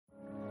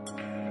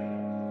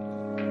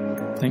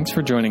Thanks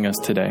for joining us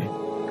today.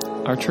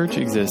 Our church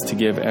exists to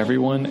give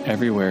everyone,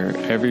 everywhere,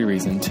 every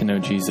reason to know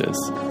Jesus.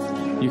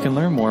 You can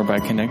learn more by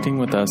connecting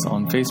with us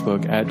on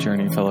Facebook at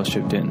Journey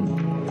Fellowship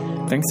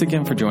Denton. Thanks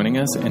again for joining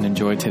us and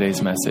enjoy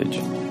today's message.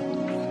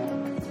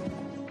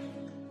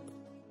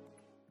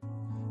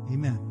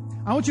 Amen.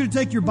 I want you to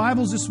take your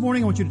Bibles this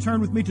morning. I want you to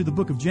turn with me to the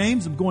book of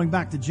James. I'm going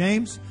back to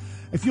James.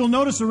 If you'll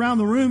notice around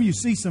the room, you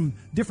see some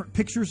different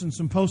pictures and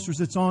some posters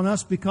that's on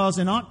us because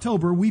in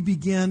October we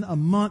begin a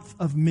month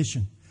of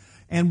mission.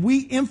 And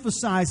we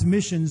emphasize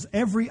missions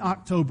every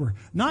October,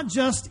 not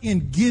just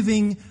in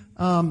giving,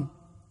 in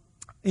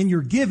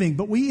your giving,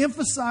 but we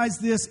emphasize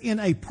this in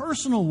a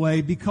personal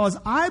way because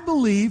I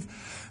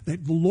believe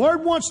that the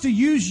Lord wants to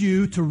use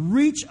you to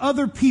reach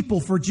other people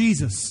for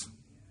Jesus.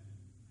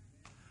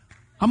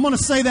 I'm going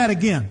to say that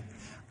again.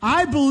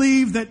 I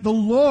believe that the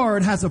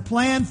Lord has a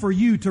plan for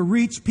you to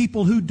reach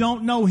people who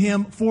don't know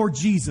Him for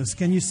Jesus.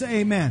 Can you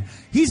say amen?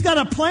 He's got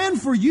a plan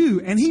for you,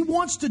 and He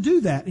wants to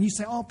do that. And you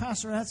say, oh,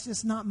 Pastor, that's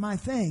just not my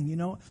thing. You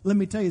know, let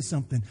me tell you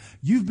something.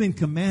 You've been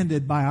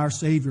commanded by our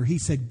Savior. He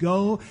said,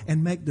 go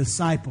and make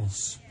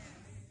disciples.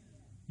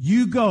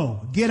 You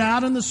go. Get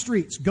out in the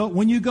streets. Go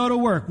when you go to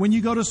work, when you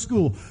go to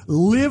school.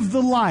 Live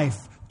the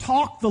life.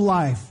 Talk the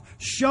life.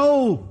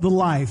 Show the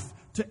life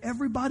to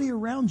everybody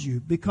around you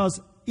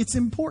because it's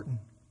important.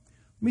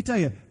 Let me tell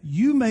you,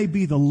 you may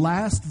be the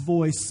last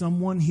voice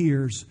someone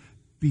hears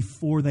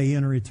before they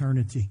enter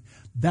eternity.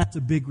 That's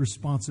a big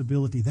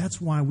responsibility. That's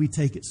why we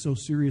take it so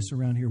serious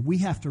around here. We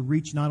have to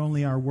reach not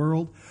only our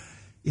world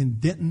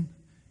in Denton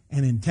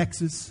and in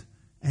Texas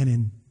and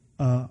in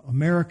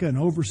America and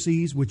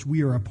overseas, which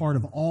we are a part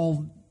of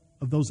all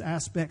of those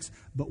aspects,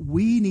 but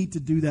we need to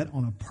do that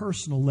on a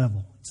personal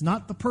level. It's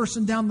not the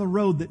person down the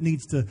road that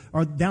needs to,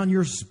 or down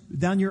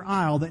your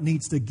aisle that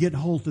needs to get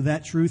hold of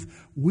that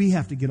truth. We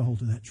have to get a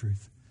hold of that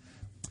truth.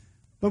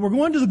 But we're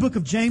going to the book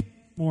of James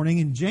this morning.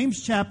 In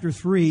James chapter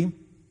 3,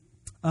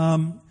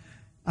 I'm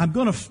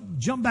going to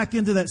jump back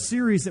into that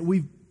series that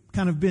we've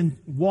kind of been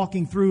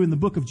walking through in the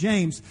book of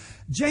James.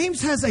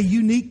 James has a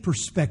unique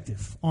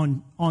perspective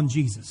on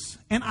Jesus.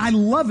 And I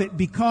love it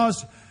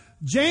because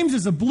James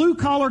is a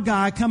blue-collar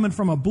guy coming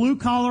from a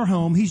blue-collar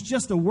home. He's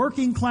just a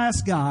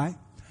working-class guy.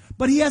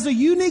 But he has a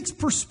unique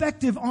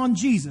perspective on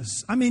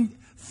Jesus. I mean,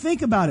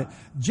 think about it.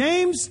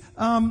 James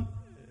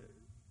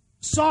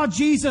saw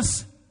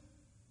Jesus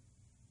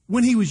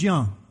when he was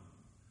young.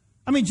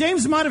 I mean,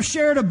 James might have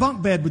shared a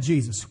bunk bed with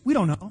Jesus. We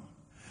don't know.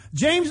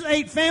 James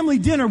ate family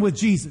dinner with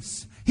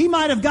Jesus. He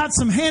might have got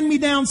some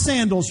hand-me-down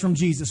sandals from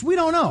Jesus. We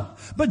don't know.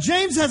 But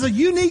James has a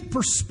unique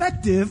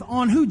perspective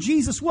on who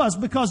Jesus was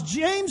because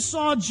James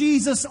saw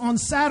Jesus on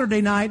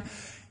Saturday night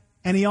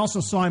and he also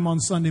saw Him on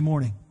Sunday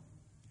morning.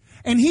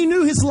 And he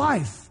knew His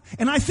life.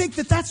 And I think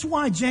that that's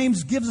why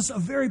James gives us a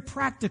very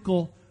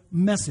practical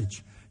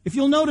message. If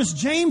you'll notice,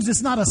 James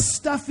is not a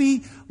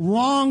stuffy,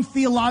 long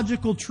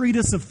theological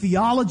treatise of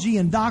theology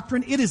and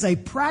doctrine. It is a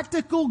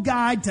practical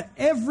guide to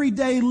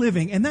everyday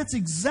living. And that's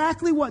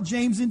exactly what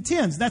James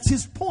intends. That's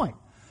his point.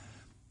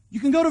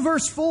 You can go to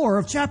verse 4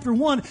 of chapter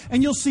 1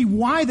 and you'll see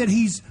why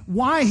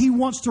he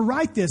wants to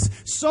write this.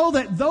 So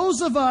that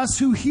those of us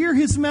who hear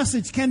his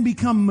message can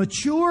become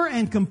mature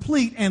and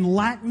complete and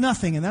lack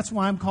nothing. And that's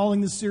why I'm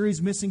calling this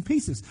series Missing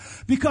Pieces.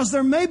 Because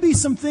there may be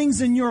some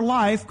things in your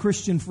life,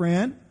 Christian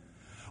friend,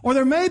 or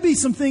there may be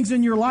some things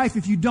in your life,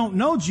 if you don't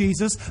know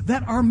Jesus,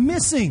 that are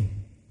missing.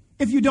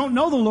 If you don't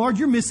know the Lord,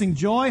 you're missing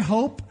joy,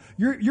 hope,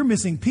 you're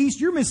missing peace,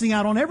 you're missing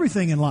out on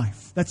everything in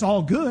life. That's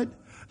all good,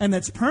 and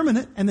that's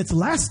permanent, and that's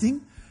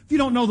lasting. If you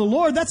don't know the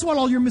Lord, that's what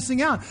all you're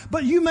missing out.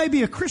 But you may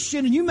be a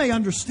Christian, and you may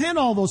understand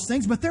all those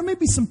things, but there may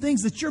be some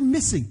things that you're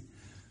missing.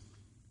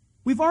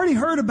 We've already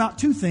heard about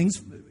two things.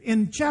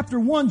 In chapter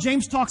 1,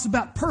 James talks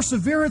about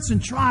perseverance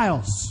and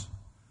trials.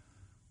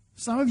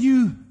 Some of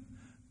you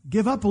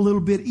give up a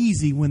little bit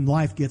easy when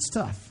life gets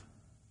tough.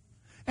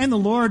 And the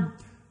Lord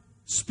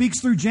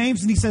speaks through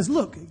James and He says,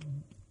 look,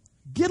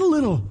 get a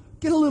little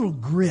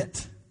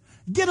grit.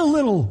 Get a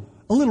little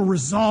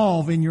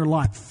resolve in your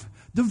life.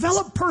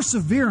 Develop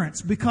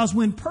perseverance because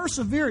when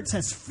perseverance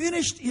has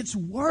finished its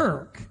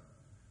work,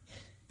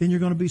 then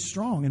you're going to be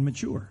strong and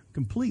mature,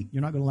 complete.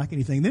 You're not going to lack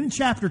anything. Then in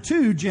chapter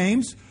 2,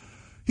 James,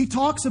 he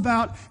talks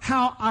about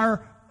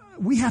how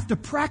we have to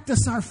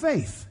practice our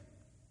faith.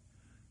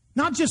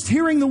 Not just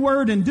hearing the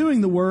Word and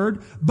doing the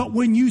Word, but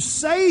when you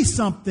say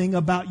something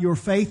about your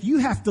faith, you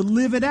have to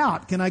live it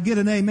out. Can I get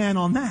an amen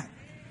on that?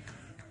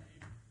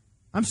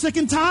 I'm sick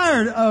and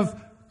tired of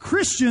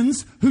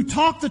Christians who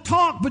talk the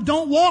talk but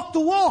don't walk the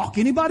walk.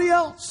 Anybody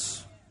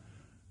else?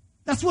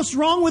 That's what's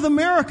wrong with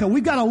America.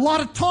 We've got a lot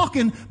of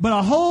talking, but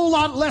a whole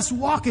lot less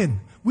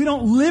walking. We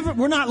don't live it.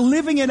 We're not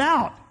living it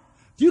out.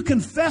 If you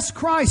confess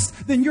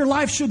Christ, then your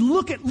life should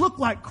look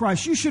like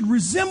Christ. You should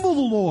resemble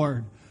the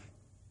Lord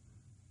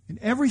in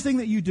everything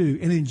that you do.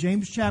 And in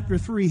James chapter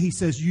 3, he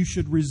says you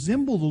should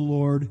resemble the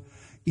Lord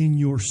in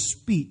your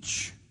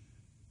speech.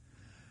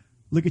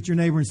 Look at your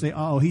neighbor and say,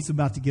 oh, he's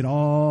about to get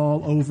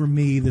all over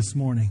me this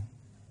morning.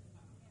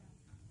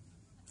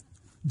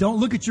 Don't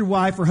look at your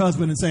wife or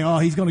husband and say, oh,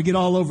 he's going to get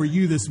all over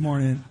you this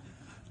morning.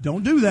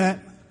 Don't do that.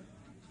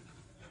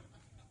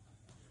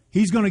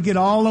 He's going to get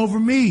all over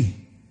me.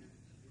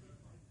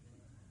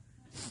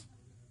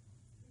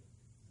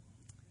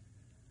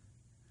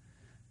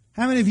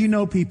 How many of you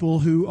know people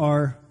who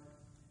are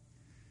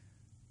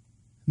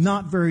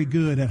not very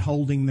good at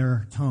holding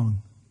their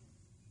tongue?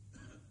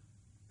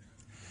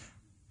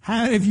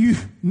 How many of you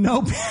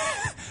know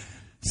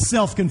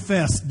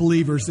self-confessed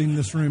believers in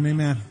this room?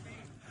 Amen.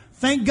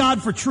 Thank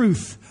God for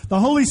truth. The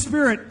Holy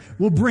Spirit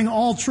will bring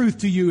all truth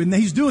to you, and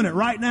He's doing it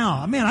right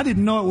now. Man, I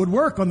didn't know it would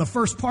work on the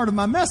first part of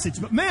my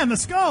message, but man,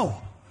 let's go.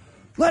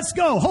 Let's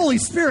go. Holy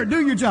Spirit,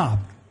 do your job.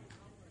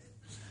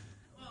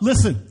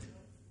 Listen,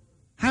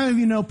 how many of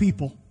you know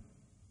people,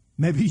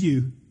 maybe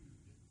you,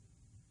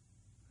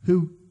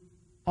 who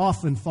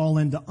often fall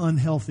into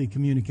unhealthy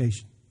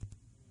communication?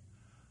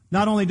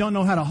 Not only don't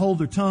know how to hold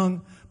their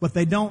tongue, but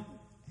they don't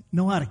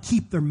know how to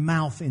keep their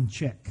mouth in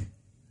check.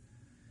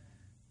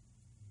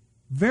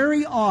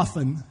 Very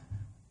often,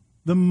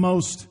 the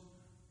most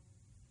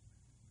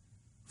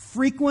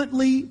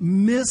frequently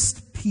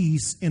missed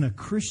piece in a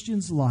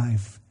Christian's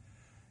life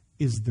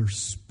is their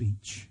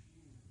speech.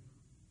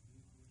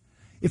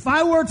 If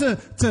I were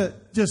to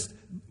just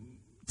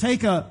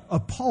take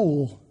a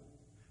poll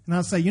and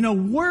I'd say,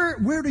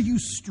 where do you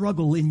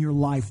struggle in your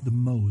life the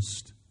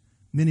most?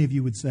 Many of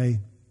you would say,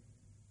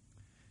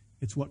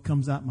 it's what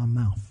comes out my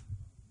mouth.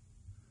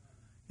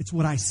 It's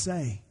what I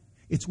say.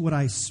 It's what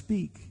I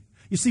speak.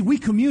 You see, we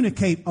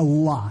communicate a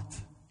lot.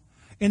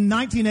 In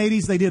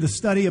 1980s, they did a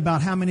study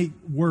about how many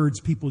words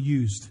people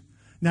used.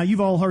 Now, you've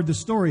all heard the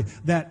story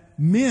that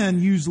men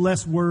use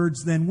less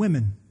words than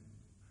women.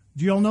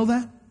 Do you all know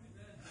that?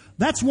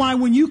 That's why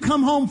when you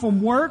come home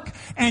from work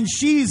and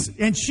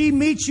she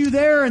meets you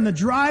there in the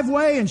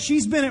driveway and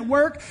she's been at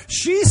work,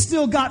 she's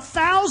still got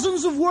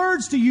thousands of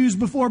words to use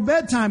before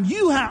bedtime.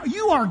 You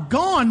are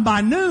gone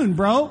by noon,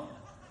 bro.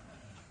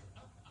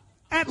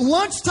 At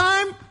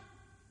lunchtime,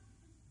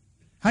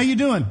 how you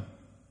doing?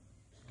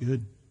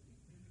 Good.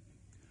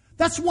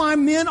 That's why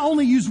men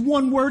only use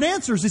one-word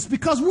answers. It's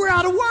because we're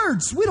out of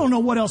words. We don't know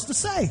what else to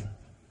say.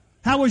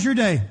 How was your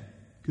day?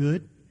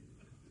 Good.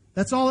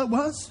 That's all it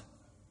was.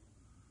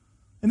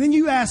 And then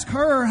you ask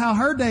her how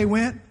her day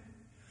went.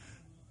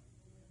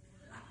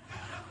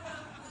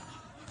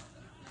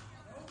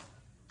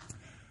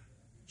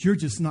 You're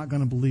just not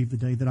going to believe the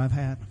day that I've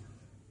had.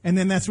 And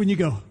then that's when you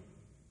go,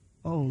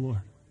 oh,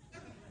 Lord,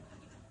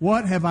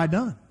 what have I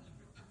done?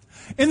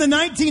 In the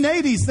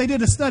 1980s, they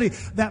did a study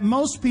that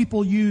most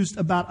people used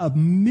about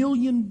 1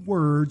 million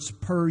words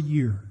per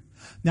year.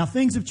 Now,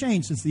 things have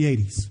changed since the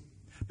 80s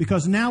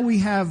because now we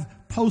have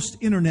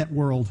post-internet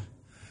world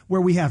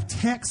where we have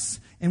texts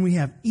and we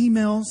have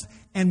emails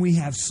and we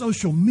have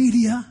social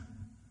media.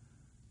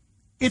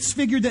 It's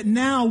figured that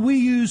now we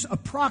use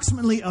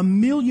approximately 1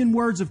 million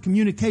words of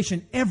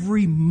communication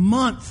every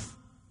month.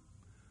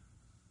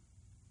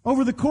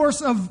 Over the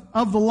course of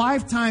the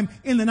lifetime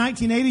in the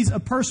 1980s, a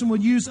person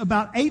would use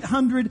about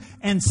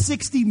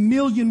 860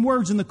 million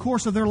words in the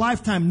course of their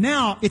lifetime.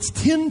 Now, it's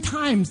 10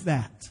 times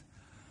that.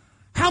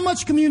 How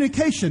much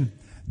communication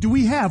do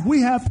we have?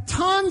 We have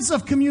tons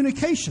of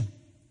communication.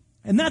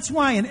 And that's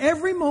why in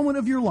every moment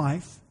of your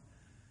life,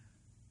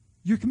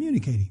 you're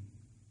communicating.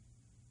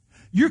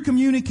 You're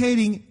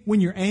communicating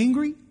when you're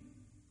angry,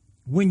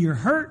 when you're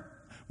hurt,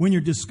 when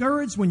you're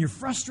discouraged, when you're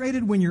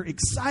frustrated, when you're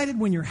excited,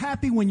 when you're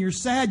happy, when you're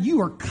sad.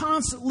 You are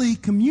constantly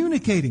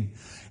communicating.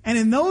 And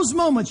in those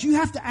moments, you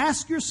have to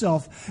ask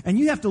yourself, and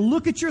you have to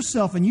look at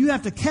yourself, and you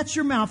have to catch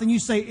your mouth, and you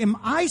say, am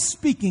I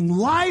speaking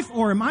life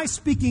or am I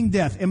speaking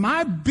death? Am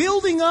I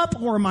building up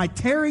or am I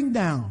tearing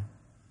down?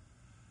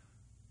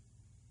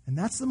 And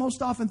that's the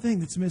most often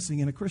thing that's missing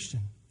in a Christian,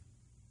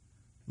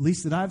 at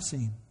least that I've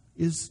seen,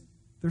 is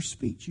their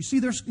speech. You see,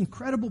 there's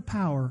incredible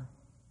power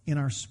in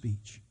our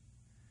speech.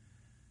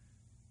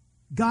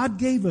 God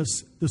gave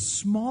us the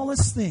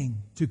smallest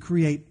thing to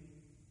create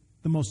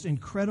the most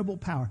incredible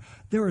power.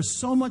 There is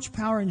so much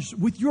power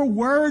with your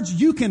words.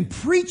 You can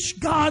preach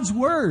God's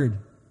word.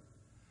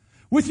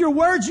 With your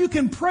words, you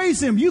can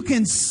praise Him. You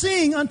can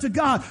sing unto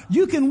God.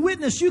 You can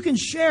witness. You can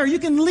share. You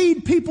can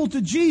lead people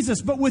to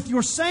Jesus. But with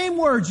your same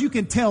words, you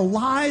can tell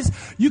lies.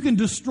 You can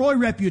destroy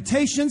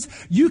reputations.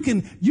 You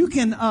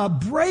can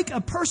break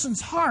a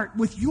person's heart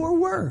with your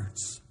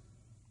words.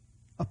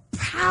 A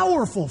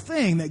powerful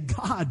thing that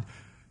God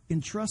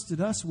entrusted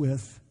us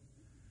with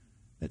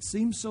that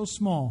seems so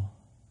small,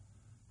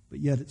 but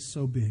yet it's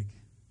so big.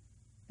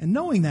 And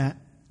knowing that,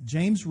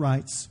 James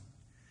writes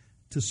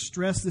to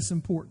stress this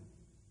important.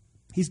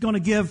 He's going to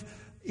give,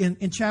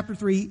 in chapter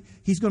 3,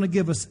 he's going to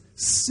give us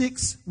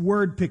 6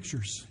 word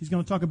pictures. He's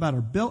going to talk about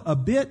a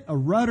bit, a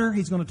rudder.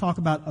 He's going to talk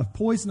about a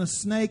poisonous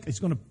snake.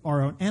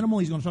 Or an animal.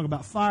 He's going to talk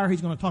about fire.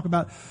 He's going to talk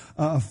about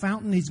a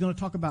fountain. He's going to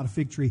talk about a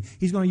fig tree.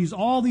 He's going to use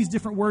all these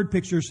different word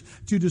pictures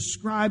to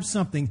describe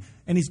something.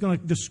 And he's going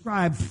to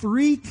describe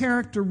 3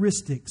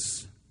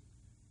 characteristics,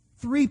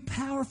 3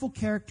 powerful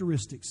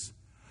characteristics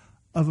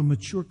of a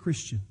mature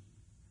Christian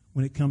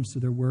when it comes to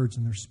their words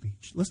and their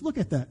speech. Let's look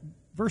at that.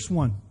 Verse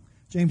 1,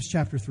 James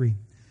chapter 3.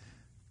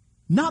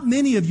 Not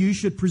many of you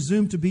should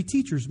presume to be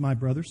teachers, my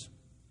brothers,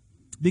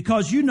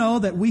 because you know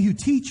that we who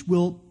teach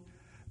will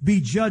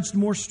be judged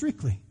more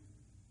strictly.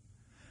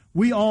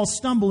 We all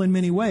stumble in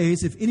many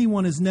ways. If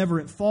anyone is never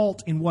at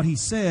fault in what he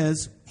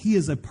says, he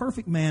is a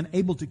perfect man,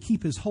 able to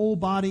keep his whole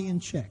body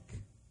in check.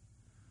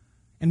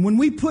 And when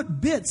we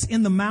put bits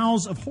in the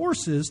mouths of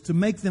horses to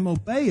make them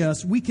obey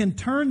us, we can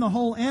turn the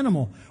whole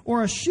animal.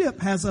 Or a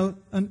ship has or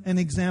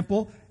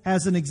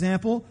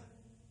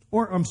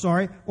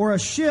a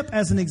ship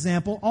as an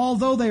example,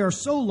 although they are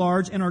so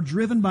large and are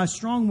driven by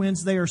strong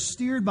winds, they are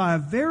steered by a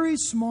very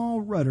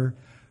small rudder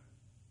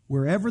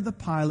wherever the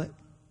pilot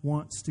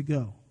wants to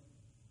go.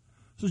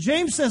 So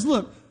James says,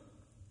 look,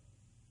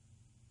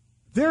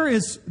 there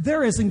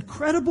is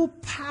incredible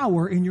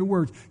power in your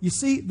words. You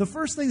see, the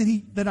first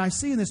thing that I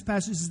see in this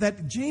passage is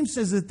that James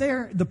says that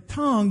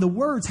the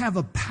words have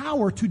a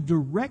power to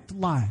direct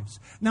lives.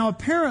 Now,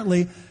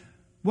 apparently,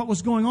 what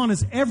was going on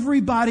is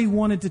everybody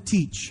wanted to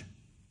teach.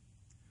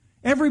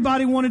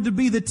 Everybody wanted to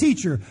be the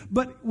teacher.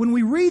 But when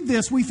we read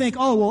this, we think,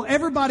 oh, well,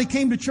 everybody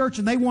came to church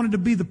and they wanted to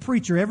be the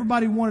preacher.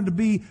 Everybody wanted to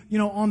be,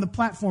 on the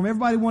platform.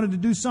 Everybody wanted to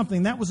do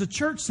something. That was a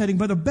church setting.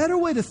 But a better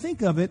way to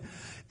think of it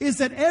is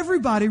that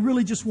everybody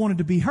really just wanted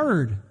to be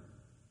heard.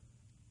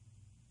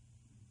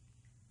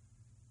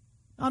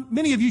 Now,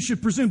 many of you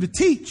should presume to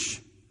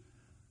teach.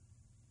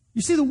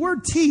 You see, the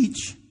word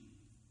teach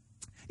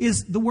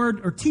is the word,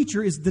 or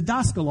teacher is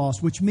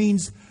didaskalos, which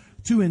means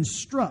to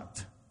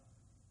instruct.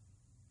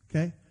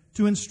 Okay?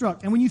 To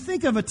instruct. And when you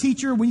think of a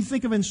teacher, when you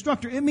think of an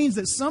instructor, it means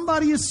that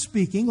somebody is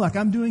speaking, like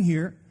I'm doing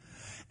here,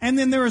 and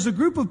then there is a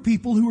group of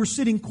people who are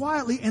sitting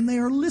quietly and they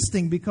are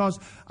listening because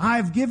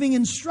I've giving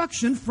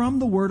instruction from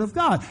the Word of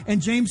God.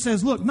 And James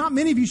says, look, not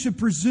many of you should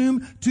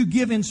presume to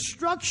give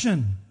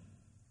instruction.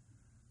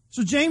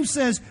 So James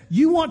says,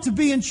 you want to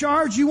be in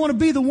charge? You want to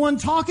be the one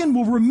talking?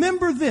 Well,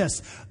 remember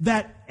this,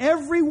 that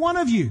every one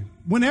of you,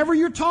 whenever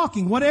you're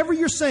talking, whatever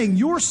you're saying,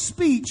 your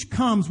speech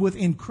comes with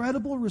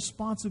incredible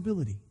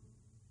responsibility.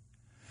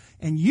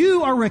 And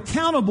you are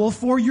accountable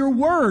for your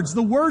words,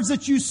 the words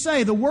that you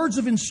say, the words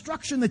of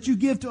instruction that you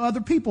give to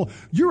other people.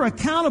 You're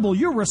accountable.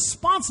 You're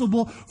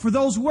responsible for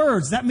those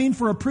words. That mean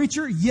for a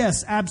preacher?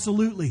 Yes,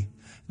 absolutely.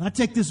 And I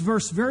take this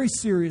verse very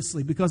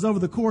seriously because over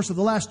the course of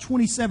the last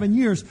 27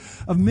 years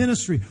of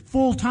ministry,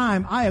 full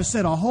time, I have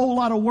said a whole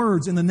lot of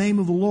words in the name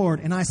of the Lord.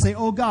 And I say,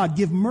 oh God,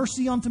 give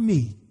mercy unto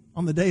me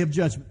on the day of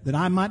judgment, that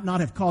I might not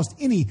have caused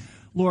any,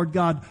 Lord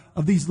God,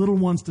 of these little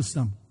ones to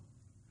stumble.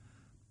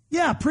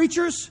 Yeah,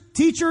 preachers,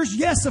 teachers,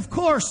 yes, of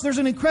course. There's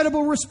an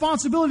incredible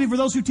responsibility for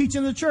those who teach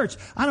in the church.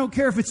 I don't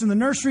care if it's in the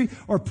nursery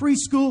or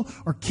preschool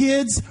or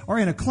kids or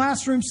in a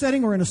classroom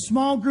setting or in a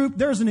small group.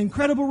 There's an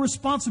incredible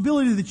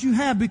responsibility that you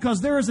have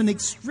because there is an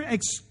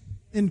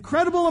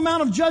incredible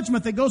amount of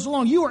judgment that goes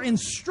along. You are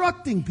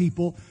instructing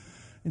people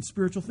in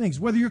spiritual things.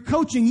 Whether you're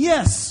coaching,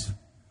 yes.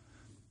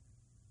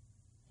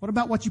 What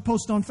about what you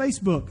post on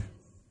Facebook?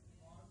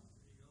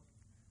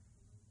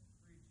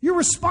 You're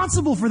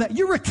responsible for that.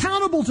 You're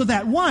accountable to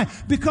that. Why?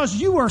 Because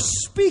you are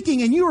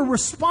speaking and you are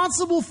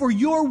responsible for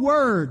your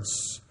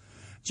words.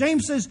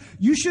 James says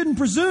you shouldn't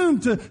presume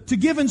to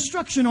give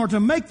instruction or to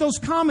make those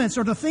comments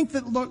or to think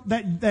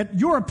that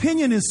your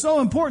opinion is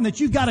so important that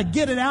you've got to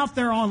get it out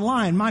there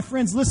online. My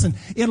friends, listen,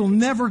 it'll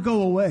never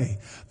go away.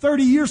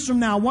 30 years from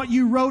now, what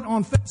you wrote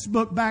on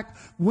Facebook back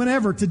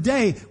whenever,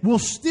 today, will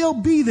still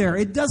be there.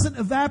 It doesn't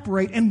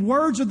evaporate. And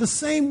words are the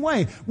same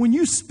way. When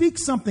you speak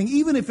something,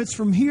 even if it's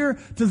from here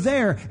to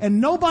there,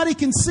 and nobody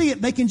can see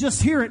it, they can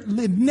just hear it.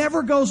 It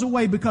never goes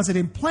away because it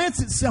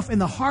implants itself in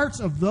the hearts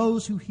of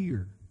those who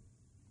hear.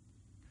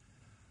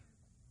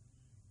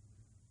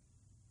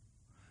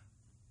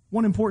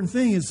 One important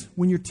thing is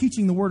when you're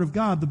teaching the Word of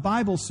God, the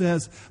Bible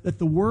says that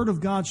the Word of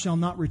God shall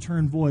not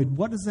return void.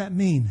 What does that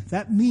mean?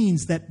 That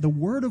means that the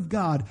Word of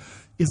God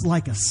is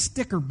like a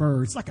sticker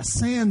bird. It's like a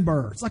sand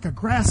bird. It's like a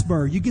grass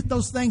bird. You get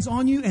those things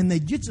on you and they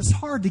get just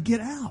hard to get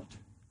out.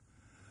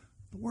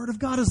 The Word of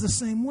God is the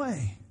same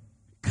way.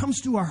 It comes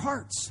to our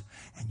hearts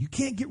and you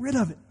can't get rid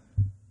of it.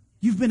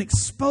 You've been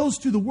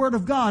exposed to the Word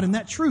of God and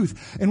that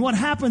truth. And what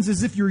happens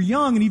is if you're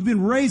young and you've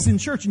been raised in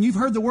church and you've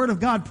heard the Word of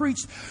God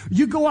preached,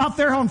 you go out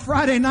there on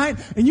Friday night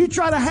and you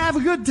try to have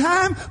a good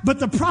time, but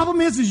the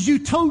problem is you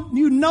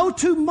know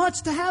too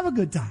much to have a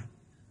good time.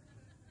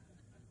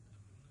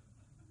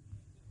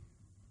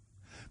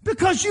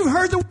 Because you've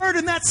heard the Word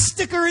and that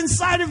sticker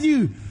inside of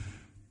you.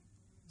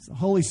 It's the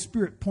Holy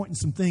Spirit pointing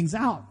some things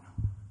out.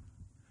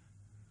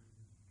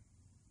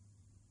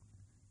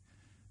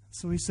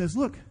 So he says,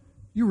 look,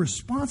 you're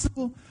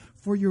responsible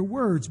for your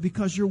words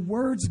because your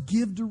words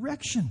give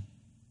direction.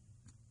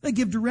 They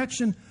give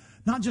direction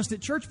not just at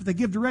church, but they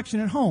give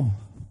direction at home.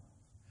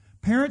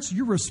 Parents,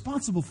 you're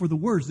responsible for the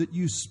words that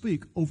you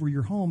speak over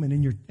your home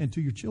and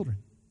to your children.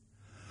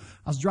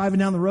 I was driving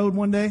down the road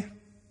one day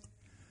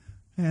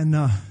and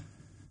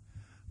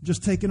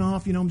just taking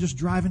off, I'm just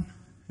driving.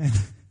 And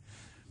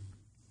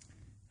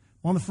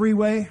on the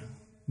freeway,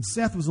 and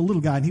Seth was a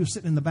little guy and he was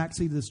sitting in the back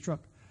seat of this truck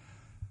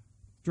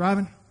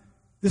driving.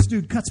 This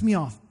dude cuts me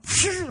off.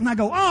 And I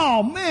go,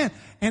 oh, man.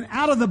 And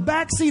out of the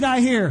back seat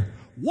I hear,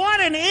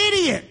 What an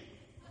idiot.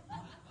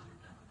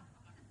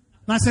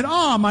 And I said,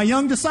 my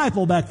young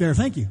disciple back there,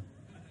 thank you.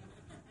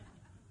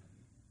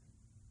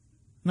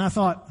 And I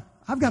thought,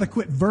 I've got to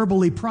quit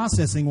verbally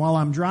processing while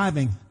I'm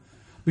driving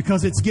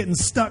because it's getting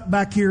stuck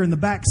back here in the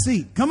back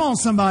seat. Come on,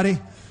 somebody.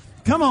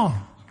 Come on.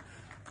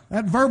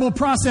 That verbal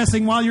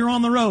processing while you're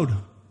on the road.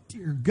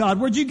 Dear God,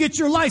 where'd you get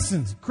your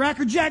license?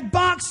 Cracker Jack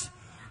box?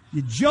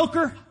 You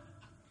joker.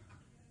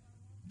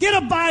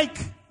 Get a bike.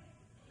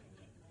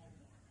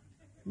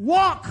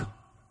 Walk.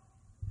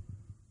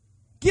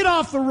 Get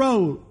off the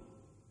road.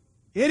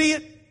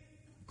 Idiot.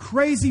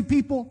 Crazy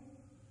people.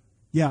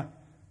 Yeah,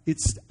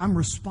 I'm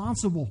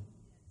responsible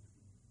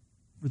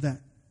for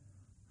that.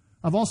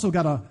 I've also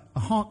got a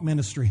honk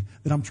ministry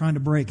that I'm trying to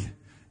break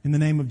in the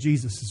name of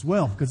Jesus as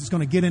well, because it's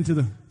going to get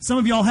into some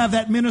of y'all have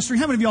that ministry.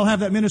 How many of y'all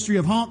have that ministry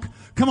of honk?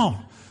 Come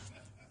on.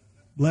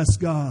 Bless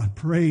God.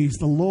 Praise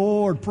the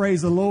Lord.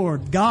 Praise the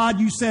Lord. God,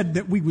 you said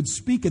that we would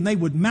speak and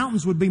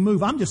mountains would be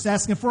moved. I'm just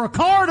asking for a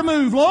car to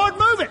move. Lord,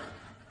 move it.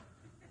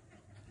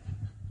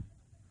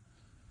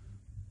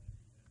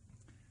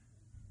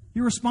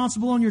 You're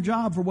responsible on your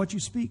job for what you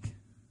speak.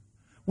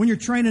 When you're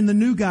training the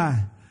new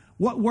guy,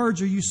 what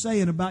words are you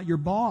saying about your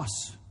boss?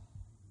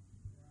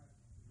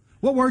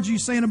 What words are you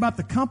saying about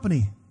the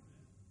company?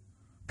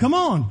 Come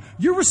on.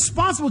 You're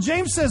responsible.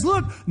 James says,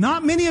 look,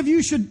 not many of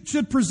you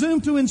should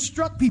presume to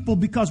instruct people,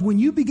 because when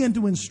you begin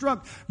to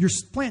instruct, you're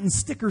planting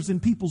stickers in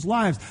people's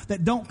lives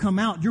that don't come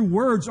out. Your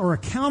words are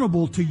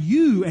accountable to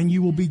you, and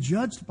you will be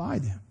judged by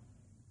them.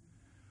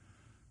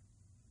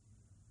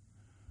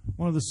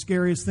 One of the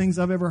scariest things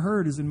I've ever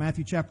heard is in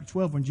Matthew chapter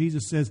 12 when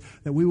Jesus says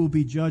that we will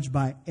be judged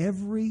by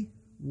every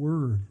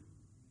word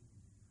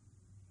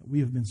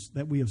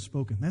that we have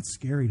spoken. That's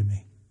scary to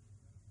me.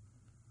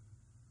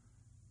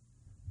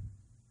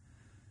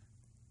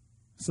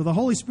 So the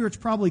Holy Spirit's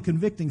probably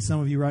convicting some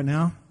of you right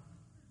now.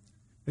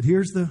 But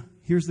here's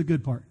the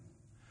good part.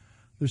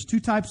 There's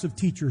two types of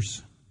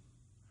teachers.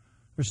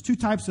 There's two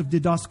types of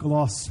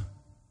didaskalos.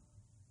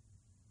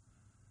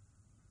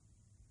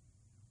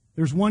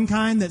 There's one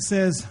kind that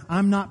says,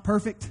 I'm not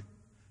perfect,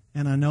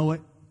 and I know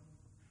it.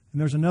 And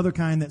there's another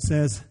kind that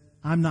says,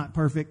 I'm not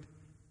perfect,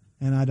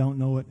 and I don't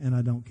know it, and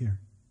I don't care.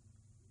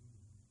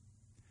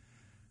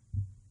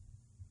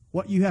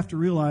 What you have to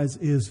realize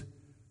is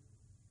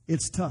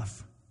it's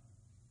tough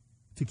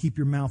to keep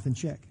your mouth in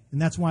check.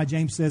 And that's why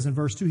James says in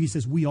verse 2, he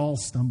says, we all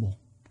stumble.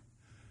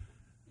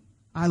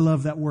 I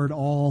love that word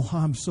all.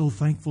 I'm so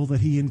thankful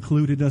that he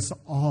included us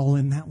all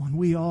in that one.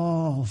 We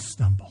all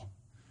stumble.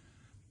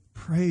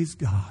 Praise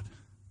God.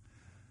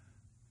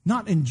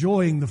 Not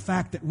enjoying the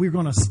fact that we're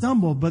going to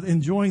stumble, but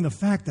enjoying the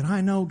fact that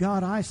I know,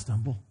 God, I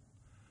stumble.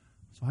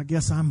 So I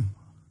guess I'm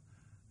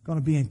going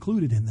to be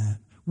included in that.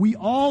 We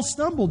all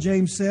stumble,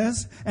 James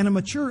says, and a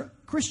mature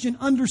Christian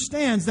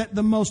understands that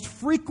the most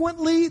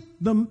frequently,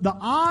 the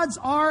odds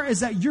are is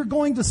that you're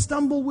going to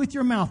stumble with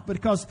your mouth,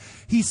 because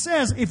he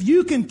says if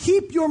you can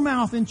keep your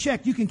mouth in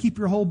check, you can keep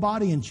your whole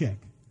body in check.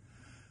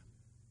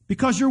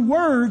 Because your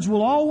words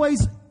will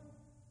always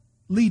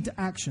lead to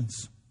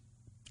actions.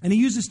 And he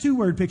uses two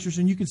word pictures,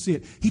 and you can see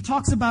it. He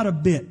talks about a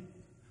bit.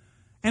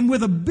 And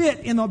with a bit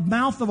in the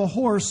mouth of a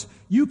horse,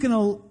 you can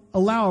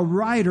allow a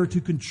rider to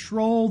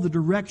control the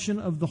direction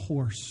of the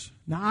horse.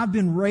 Now, I've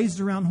been raised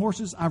around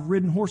horses. I've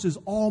ridden horses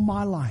all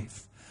my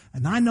life.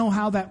 And I know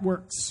how that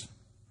works.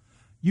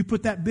 You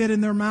put that bit in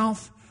their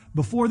mouth.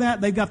 Before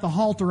that, they've got the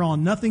halter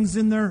on. Nothing's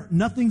in their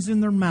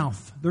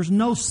mouth. There's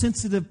no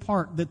sensitive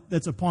part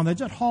that's upon that.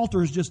 That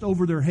halter is just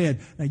over their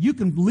head. Now, you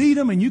can lead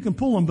them and you can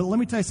pull them, but let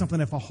me tell you something.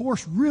 If a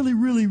horse really,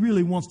 really,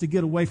 really wants to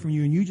get away from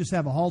you and you just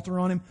have a halter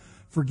on him,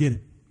 forget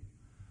it.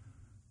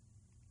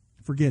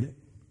 Forget it.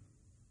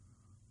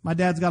 My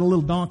dad's got a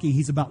little donkey.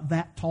 He's about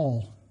that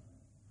tall.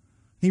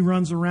 He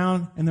runs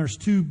around, and there's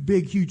two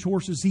big, huge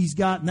horses he's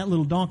got, and that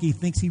little donkey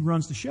thinks he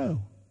runs the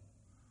show.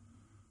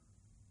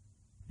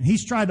 And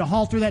he's tried to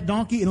halter that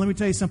donkey, and let me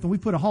tell you something. We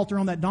put a halter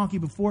on that donkey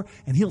before,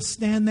 and he'll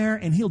stand there,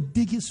 and he'll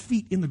dig his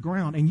feet in the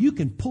ground, and you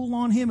can pull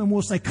on him, and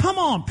we'll say, come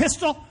on,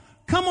 pistol.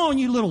 Come on,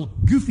 you little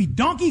goofy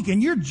donkey.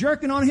 And you're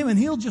jerking on him, and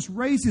he'll just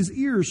raise his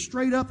ears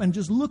straight up and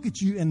just look at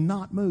you and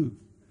not move.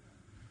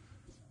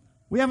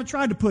 We haven't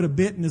tried to put a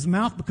bit in his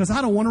mouth because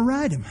I don't want to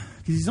ride him.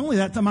 Because he's only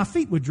that time my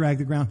feet would drag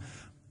the ground.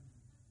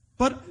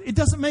 But it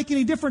doesn't make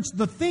any difference.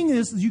 The thing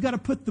is you got to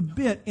put the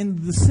bit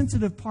in the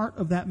sensitive part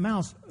of that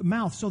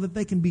mouth so that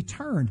they can be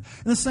turned.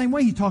 In the same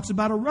way, he talks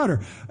about a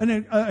rudder. An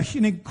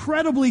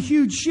incredibly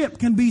huge ship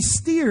can be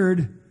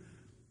steered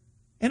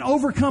and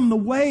overcome the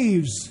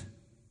waves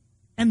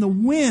and the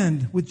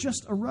wind with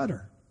just a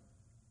rudder.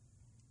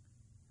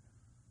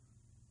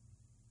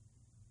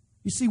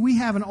 You see, we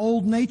have an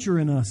old nature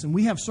in us, and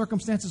we have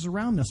circumstances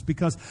around us,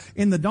 because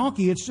in the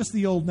donkey, it's just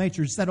the old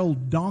nature. It's that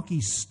old donkey,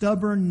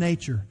 stubborn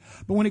nature.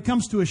 But when it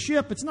comes to a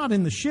ship, it's not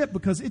in the ship,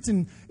 because it's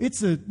a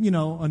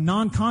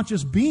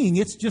non-conscious being.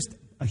 It's just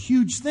a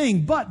huge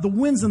thing. But the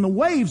winds and the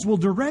waves will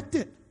direct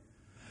it.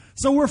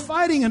 So we're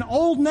fighting an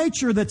old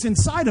nature that's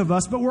inside of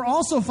us, but we're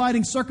also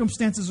fighting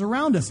circumstances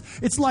around us.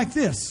 It's like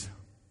this.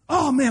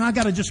 Oh man, I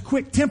got a just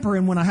quick temper,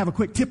 and when I have a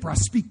quick temper, I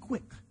speak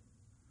quick.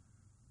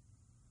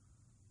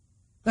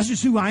 That's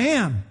just who I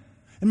am.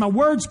 And my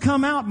words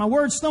come out, my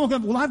words stumble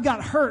up. Well, I've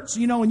got hurts,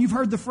 and you've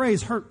heard the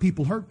phrase, hurt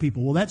people, hurt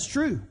people. Well, that's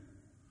true.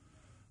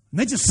 And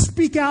they just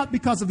speak out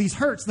because of these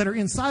hurts that are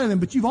inside of them.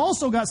 But you've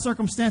also got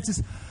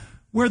circumstances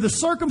where the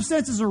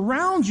circumstances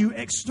around you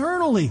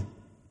externally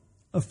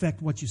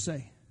affect what you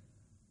say.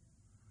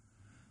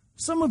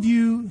 Some of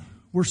you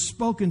were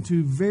spoken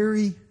to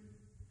very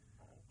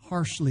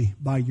harshly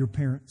by your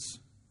parents.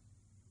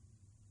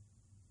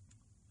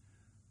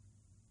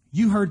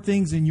 You heard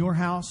things in your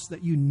house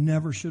that you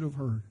never should have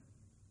heard.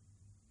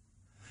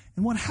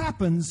 And what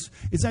happens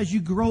is as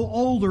you grow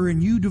older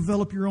and you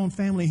develop your own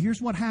family,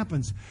 here's what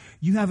happens.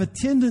 You have a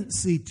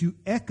tendency to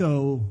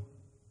echo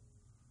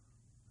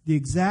the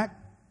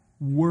exact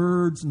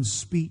words and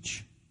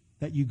speech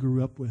that you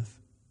grew up with.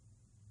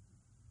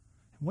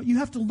 What you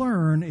have to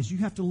learn is you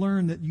have to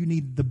learn that you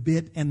need the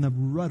bit and the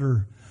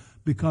rudder,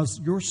 because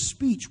your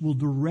speech will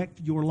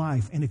direct your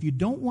life. And if you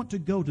don't want to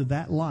go to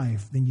that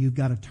life, then you've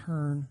got to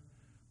turn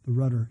the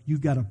rudder.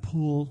 You've got to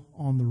pull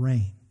on the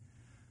rein.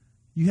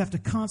 You have to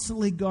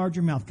constantly guard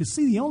your mouth. Because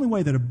see, the only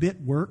way that a bit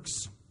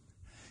works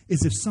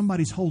is if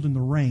somebody's holding the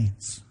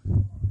reins.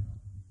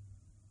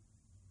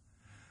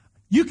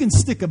 You can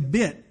stick a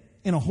bit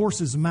in a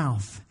horse's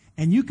mouth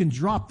and you can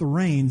drop the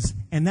reins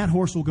and that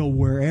horse will go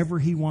wherever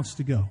he wants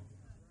to go.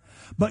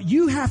 But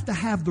you have to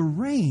have the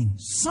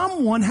reins.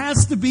 Someone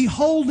has to be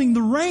holding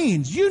the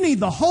reins. You need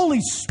the Holy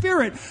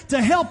Spirit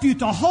to help you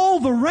to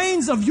hold the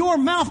reins of your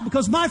mouth,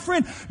 because, my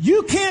friend,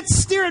 you can't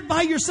steer it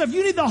by yourself.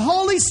 You need the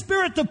Holy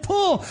Spirit to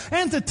pull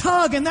and to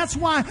tug. And that's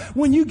why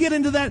when you get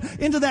into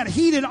that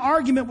heated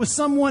argument with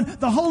someone,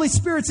 the Holy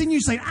Spirit's in you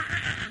saying,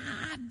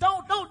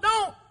 don't.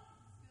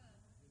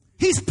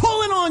 He's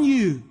pulling on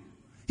you.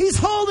 He's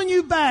holding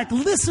you back.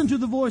 Listen to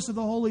the voice of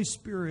the Holy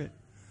Spirit.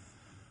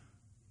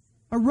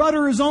 A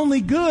rudder is only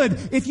good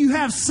if you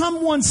have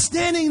someone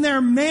standing there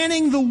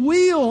manning the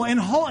wheel and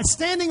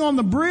standing on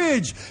the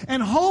bridge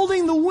and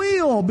holding the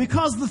wheel,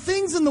 because the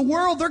things in the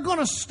world, they're going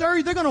to stir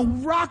you, they're going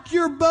to rock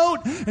your boat,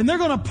 and they're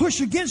going to push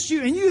against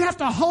you, and you have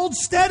to hold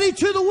steady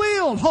to the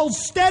wheel. Hold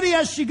steady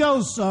as she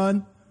goes,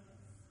 son.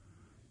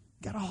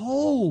 Got to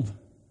hold.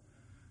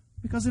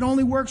 Because it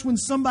only works when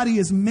somebody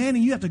is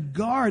manning. You have to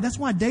guard. That's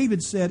why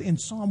David said in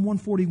Psalm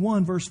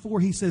 141, verse 4,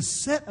 he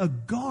says, set a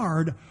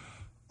guard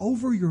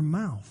over your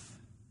mouth.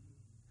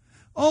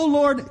 Oh,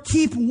 Lord,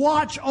 keep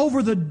watch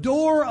over the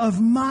door of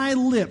my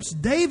lips.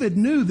 David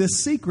knew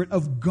this secret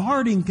of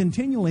guarding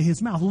continually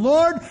his mouth.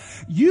 Lord,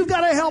 you've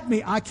got to help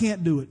me. I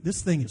can't do it.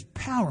 This thing is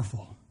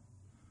powerful.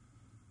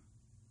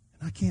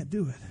 And I can't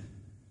do it.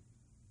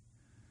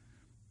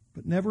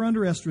 But never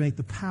underestimate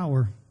the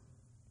power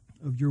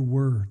of your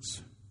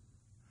words.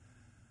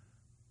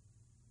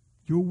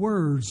 Your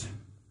words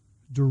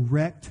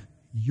direct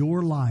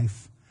your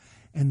life,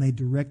 and they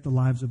direct the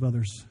lives of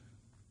others.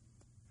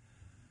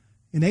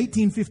 In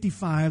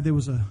 1855, there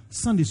was a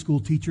Sunday school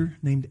teacher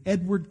named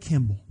Edward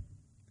Kimball.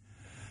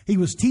 He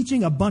was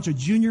teaching a bunch of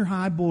junior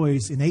high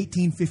boys in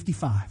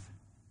 1855.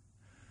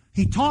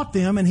 He taught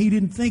them, and he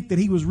didn't think that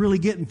he was really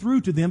getting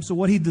through to them. So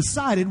what he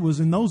decided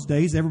was, in those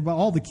days, everybody,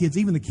 all the kids,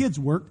 even the kids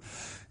worked.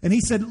 And he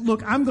said,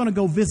 look, I'm going to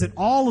go visit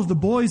all of the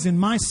boys in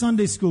my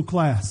Sunday school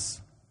class.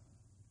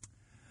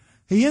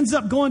 He ends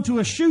up going to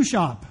a shoe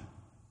shop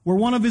where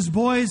one of his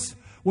boys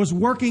was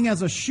working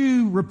as a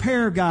shoe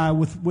repair guy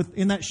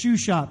in that shoe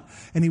shop.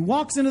 And he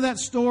walks into that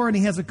store and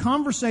he has a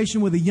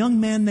conversation with a young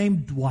man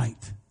named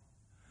Dwight.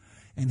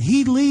 And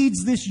he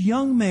leads this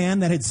young man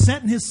that had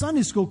sat in his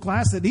Sunday school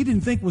class that he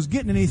didn't think was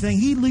getting anything.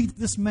 He leads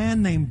this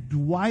man named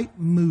Dwight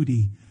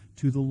Moody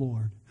to the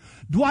Lord.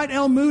 Dwight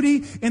L.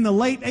 Moody in the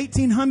late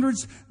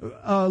 1800s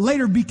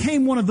later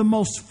became one of the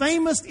most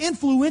famous,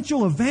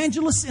 influential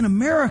evangelists in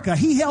America.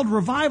 He held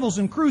revivals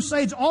and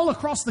crusades all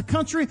across the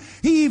country.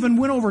 He even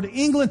went over to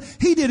England.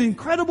 He did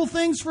incredible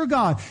things for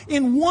God.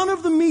 In one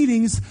of the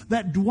meetings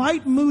that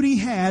Dwight Moody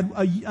had,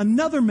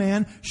 another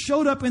man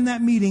showed up in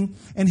that meeting,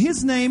 and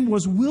his name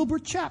was Wilbur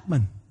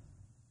Chapman.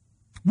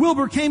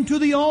 Wilbur came to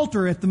the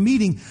altar at the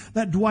meeting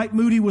that Dwight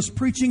Moody was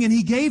preaching, and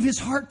he gave his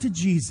heart to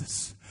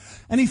Jesus.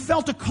 And he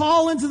felt a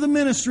call into the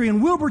ministry,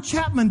 and Wilbur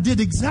Chapman did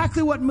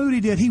exactly what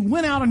Moody did. He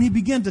went out and he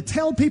began to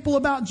tell people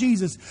about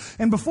Jesus.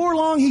 And before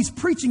long, he's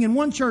preaching in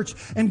one church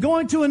and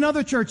going to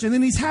another church, and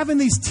then he's having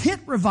these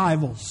tent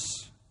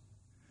revivals.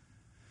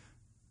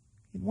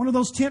 In one of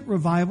those tent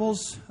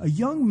revivals, a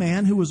young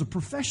man who was a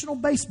professional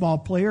baseball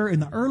player in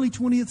the early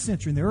 20th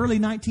century, in the early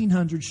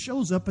 1900s,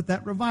 shows up at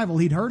that revival.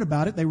 He'd heard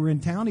about it. They were in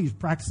town. He was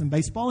practicing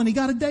baseball, and he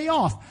got a day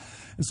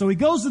off. And so he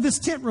goes to this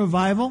tent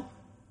revival.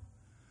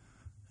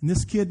 And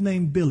this kid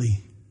named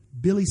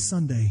Billy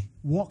Sunday,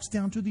 walks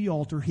down to the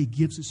altar. He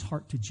gives his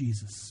heart to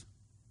Jesus.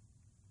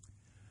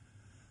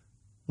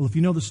 Well, if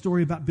you know the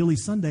story about Billy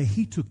Sunday,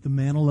 he took the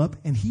mantle up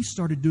and he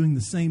started doing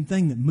the same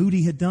thing that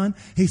Moody had done.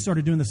 He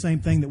started doing the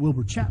same thing that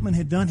Wilbur Chapman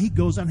had done. He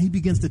goes out and he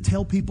begins to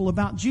tell people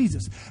about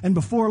Jesus. And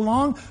before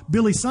long,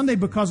 Billy Sunday,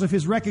 because of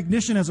his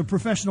recognition as a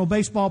professional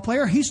baseball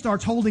player, he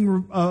starts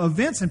holding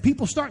events and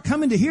people start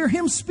coming to hear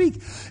him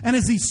speak. And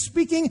as he's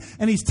speaking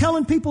and he's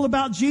telling people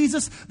about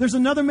Jesus, there's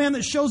another man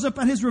that shows up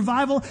at his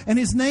revival, and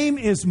his name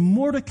is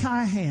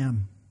Mordecai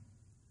Ham.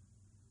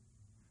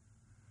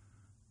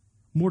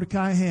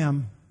 Mordecai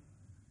Ham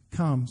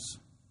comes,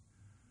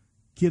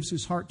 gives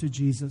his heart to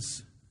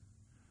Jesus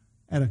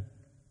at a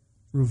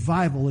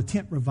revival, a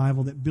tent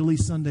revival that Billy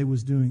Sunday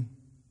was doing.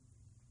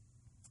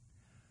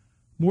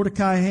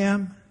 Mordecai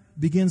Ham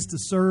begins to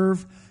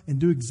serve and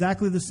do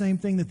exactly the same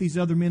thing that these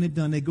other men had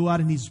done. They go out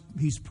and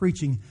he's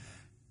preaching.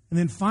 And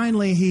then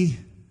finally he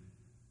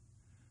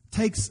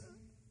takes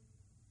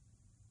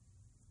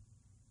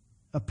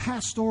a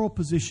pastoral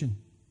position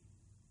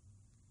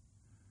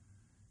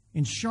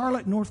in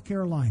Charlotte, North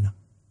Carolina.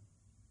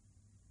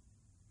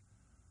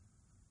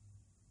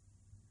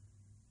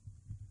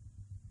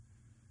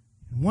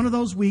 One of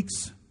those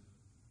weeks,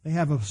 they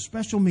have a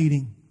special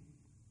meeting,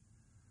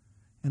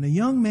 and a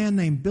young man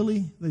named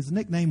Billy, his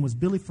nickname was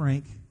Billy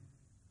Frank,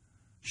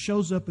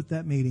 shows up at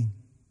that meeting,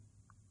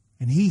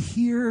 and he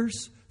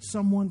hears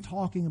someone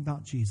talking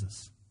about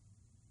Jesus.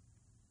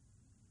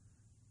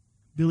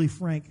 Billy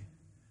Frank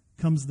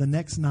comes the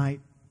next night,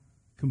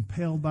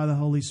 compelled by the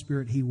Holy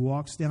Spirit. He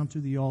walks down to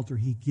the altar.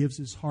 He gives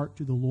his heart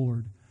to the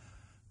Lord.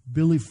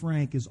 Billy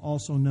Frank is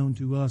also known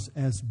to us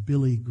as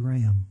Billy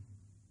Graham,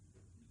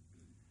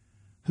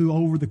 who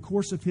over the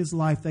course of his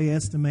life, they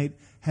estimate,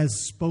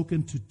 has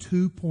spoken to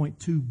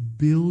 2.2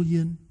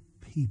 billion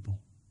people.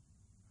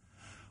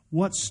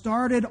 What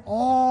started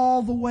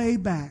all the way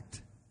back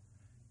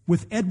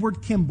with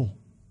Edward Kimball,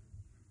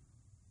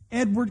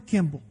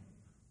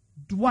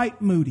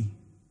 Dwight Moody,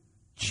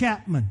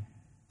 Chapman,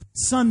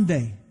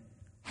 Sunday,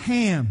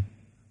 Ham,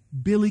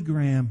 Billy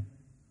Graham,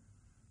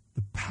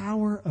 the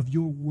power of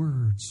your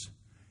words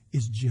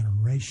is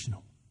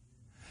generational.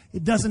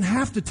 It doesn't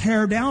have to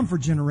tear down for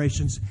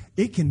generations.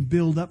 It can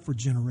build up for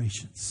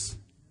generations.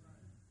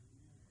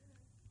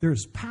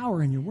 There's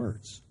power in your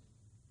words.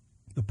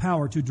 The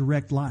power to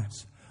direct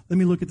lives. Let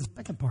me look at the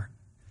second part.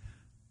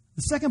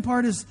 The second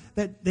part is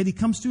that he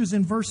comes to is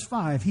in verse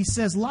 5. He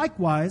says,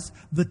 likewise,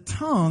 the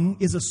tongue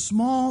is a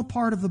small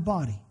part of the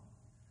body,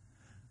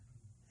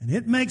 and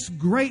it makes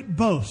great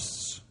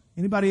boasts.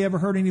 Anybody ever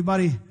heard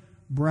anybody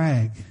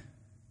brag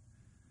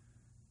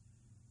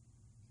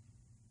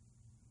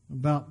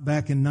about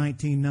back in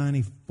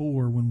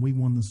 1994 when we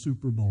won the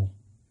Super Bowl?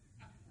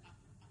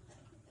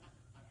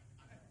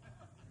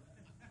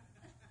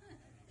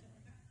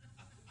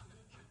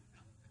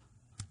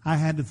 I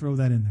had to throw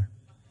that in there.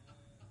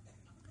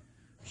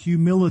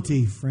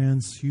 Humility,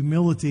 friends.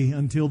 Humility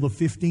until the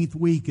 15th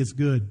week is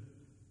good.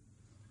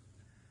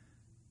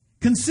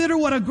 Consider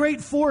what a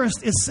great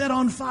forest is set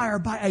on fire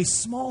by a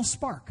small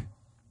spark.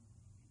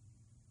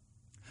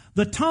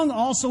 The tongue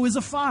also is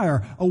a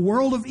fire, a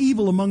world of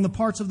evil among the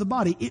parts of the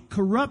body. It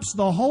corrupts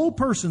the whole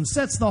person,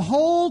 sets the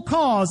whole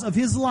cause of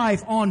his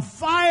life on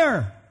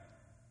fire,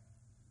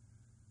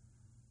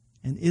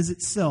 and is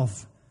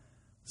itself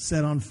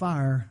set on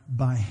fire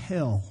by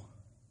hell.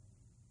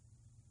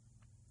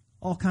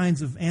 All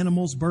kinds of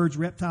animals, birds,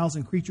 reptiles,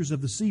 and creatures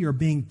of the sea are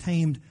being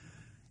tamed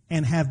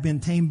and have been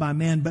tamed by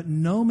man, but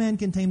no man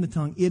can tame the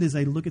tongue. It is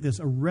look at this,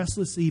 a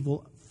restless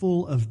evil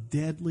full of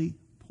deadly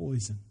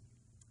poison.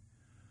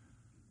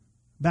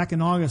 Back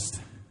in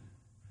August,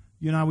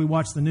 you and I, we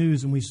watched the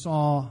news and we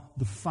saw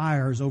the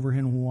fires over in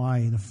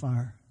Hawaii. The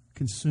fire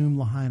consumed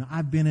Lahaina.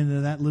 I've been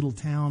into that little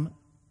town,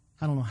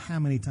 I don't know how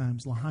many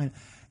times, Lahaina.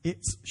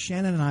 It's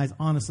Shannon and I,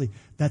 honestly,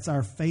 that's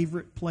our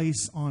favorite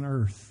place on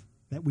earth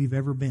that we've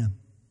ever been,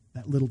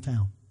 that little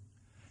town.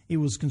 It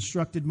was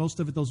constructed, most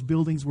of it, those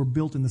buildings were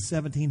built in the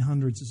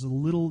 1700s. It's a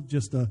little,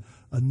 just a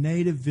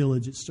native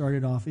village. It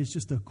started off. It's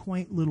just a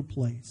quaint little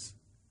place.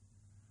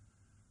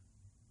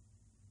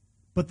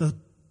 But the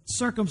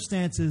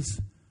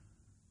circumstances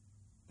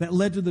that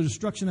led to the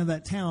destruction of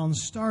that town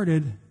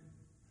started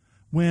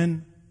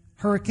when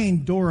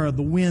Hurricane Dora,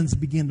 the winds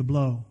began to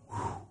blow.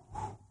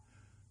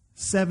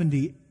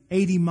 70,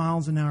 80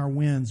 miles an hour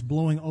winds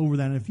blowing over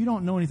that. And if you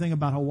don't know anything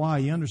about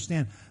Hawaii, you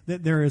understand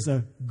that there is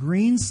a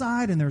green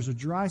side and there's a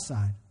dry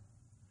side.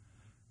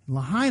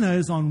 Lahaina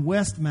is on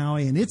West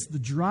Maui, and it's the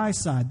dry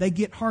side. They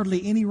get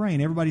hardly any rain.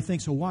 Everybody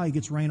thinks Hawaii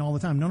gets rain all the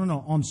time.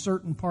 No. On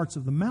certain parts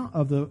of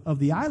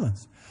the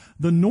islands.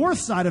 The north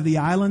side of the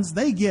islands,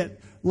 they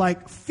get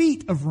like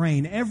feet of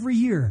rain every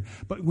year.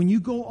 But when you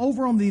go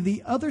over on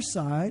the other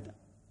side,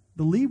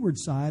 the leeward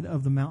side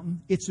of the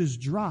mountain, it's as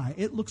dry.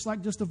 It looks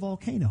like just a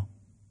volcano.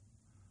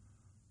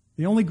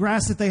 The only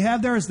grass that they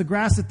have there is the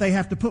grass that they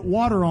have to put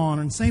water on,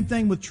 and same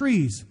thing with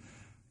trees.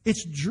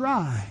 It's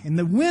dry, and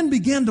the wind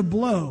began to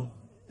blow,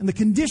 and the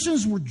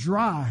conditions were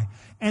dry,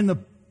 and the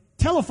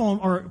telephone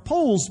or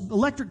poles,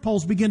 electric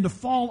poles, began to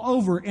fall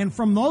over, and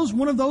from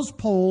one of those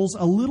poles,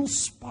 a little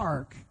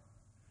spark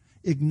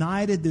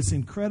ignited this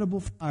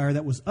incredible fire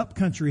that was up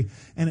country,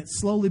 and it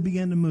slowly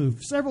began to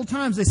move. Several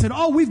times they said,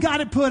 oh, we've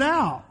got it put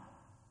out.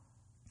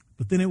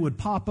 But then it would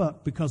pop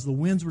up because the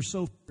winds were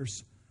so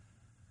fierce.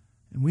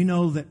 And we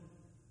know that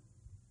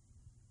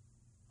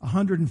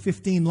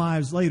 115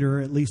 lives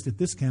later, at least at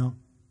this count,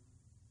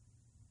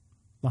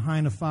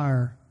 Lahaina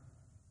fire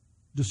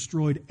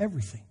destroyed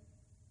everything.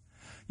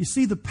 You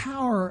see, the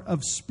power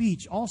of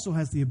speech also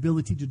has the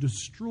ability to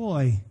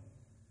destroy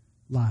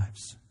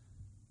lives.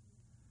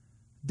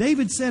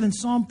 David said in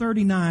Psalm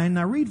 39, and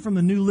I read from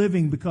the New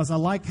Living because I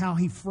like how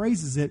he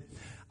phrases it,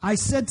 I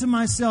said to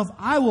myself,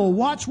 I will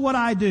watch what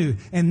I do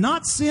and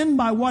not sin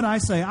by what I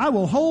say. I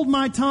will hold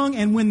my tongue,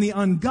 and when the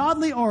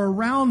ungodly are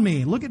around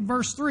me, look at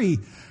verse 3,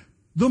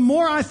 the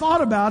more I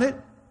thought about it,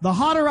 the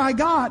hotter I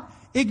got,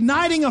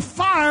 igniting a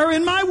fire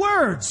in my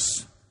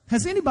words.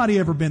 Has anybody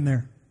ever been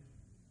there?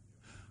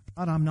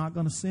 God, I'm not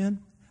going to sin.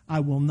 I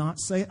will not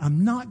say it.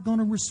 I'm not going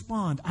to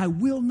respond. I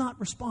will not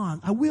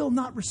respond. I will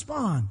not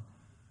respond.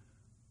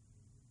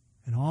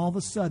 And all of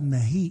a sudden, the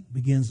heat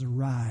begins to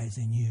rise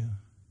in you.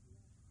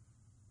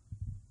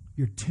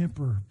 Your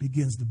temper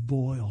begins to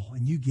boil,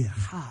 and you get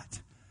hot.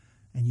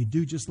 And you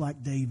do just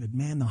like David.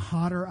 Man, the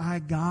hotter I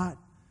got,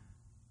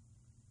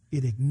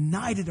 it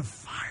ignited a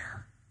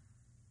fire.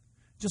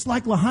 Just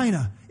like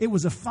Lahaina, it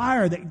was a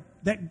fire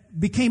that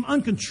became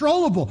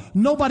uncontrollable.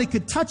 Nobody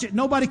could touch it.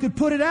 Nobody could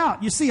put it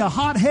out. You see, a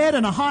hot head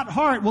and a hot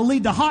heart will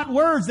lead to hot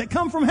words that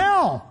come from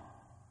hell.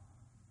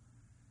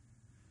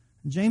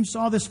 And James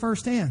saw this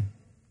firsthand.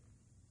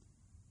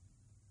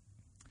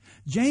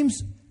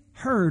 James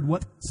heard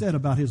what said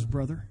about his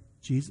brother,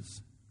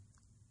 Jesus.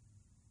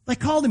 They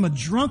called him a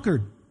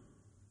drunkard.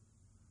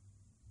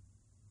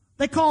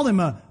 They called him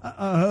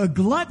a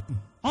glutton.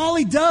 All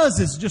he does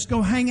is just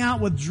go hang out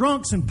with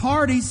drunks and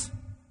parties.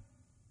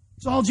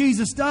 That's all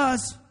Jesus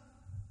does.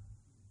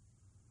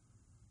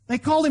 They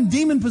called him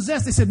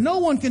demon-possessed. They said, no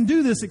one can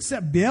do this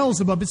except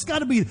Beelzebub. It's got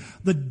to be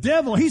the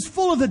devil. He's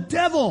full of the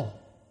devil.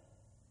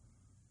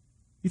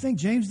 You think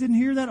James didn't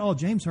hear that? Oh,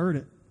 James heard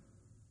it.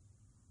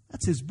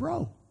 That's his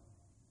bro.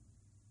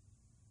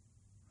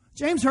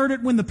 James heard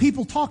it when the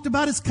people talked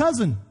about his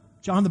cousin,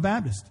 John the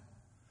Baptist.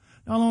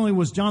 Not only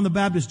was John the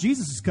Baptist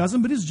Jesus'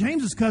 cousin, but he's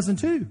James' cousin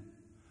too.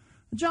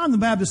 John the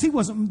Baptist, he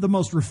wasn't the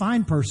most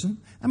refined person.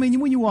 I mean,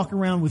 when you walk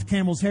around with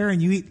camel's hair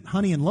and you eat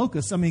honey and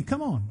locusts, I mean,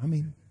 come on. I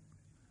mean,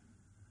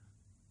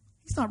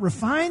 he's not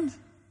refined.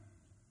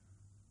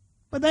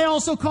 But they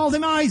also called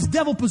him, he's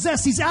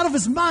devil-possessed. He's out of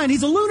his mind.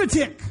 He's a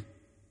lunatic.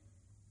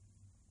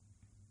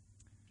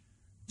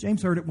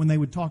 James heard it when they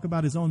would talk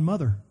about his own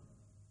mother.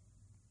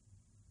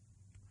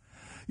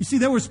 You see,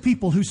 there was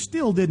people who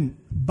still didn't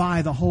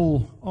buy the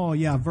whole,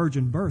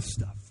 virgin birth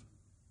stuff.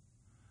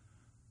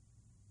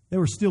 There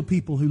were still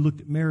people who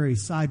looked at Mary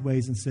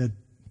sideways and said,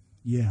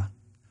 yeah,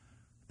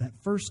 that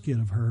first kid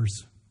of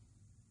hers,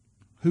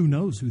 who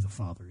knows who the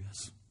father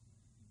is?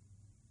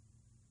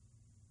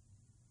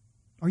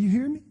 Are you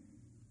hearing me?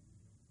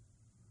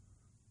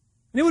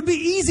 And it would be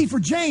easy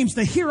for James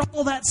to hear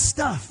all that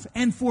stuff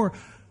and for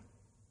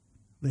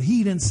the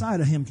heat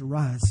inside of him to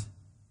rise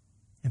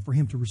and for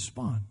him to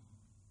respond.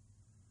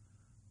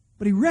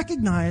 But he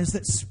recognized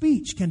that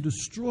speech can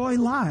destroy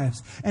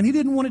lives. And he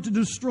didn't want it to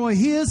destroy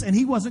his, and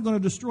he wasn't going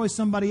to destroy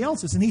somebody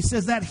else's. And he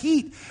says that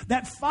heat,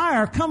 that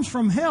fire comes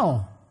from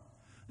hell.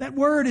 That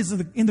word is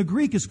in the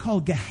Greek is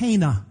called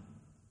Gehenna.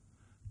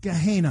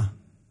 Gehenna.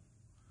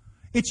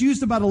 It's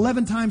used about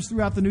 11 times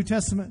throughout the New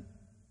Testament.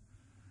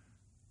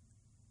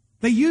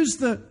 They used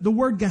the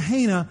word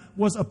Gehenna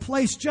was a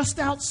place just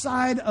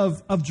outside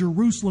of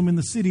Jerusalem in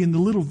the city, in the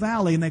little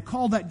valley, and they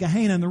called that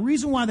Gehenna. And the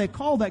reason why they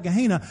called that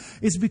Gehenna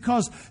is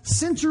because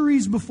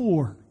centuries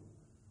before,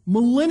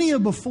 millennia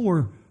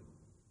before,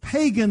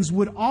 pagans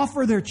would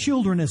offer their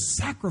children as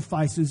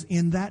sacrifices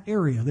in that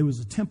area. There was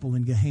a temple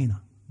in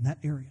Gehenna, in that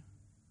area.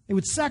 They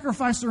would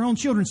sacrifice their own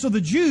children. So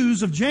the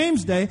Jews of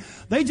James' day,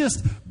 they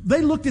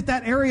looked at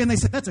that area and they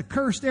said, that's a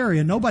cursed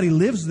area. Nobody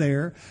lives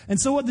there.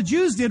 And so what the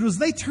Jews did was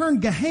they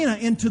turned Gehenna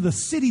into the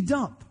city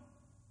dump.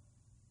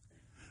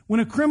 When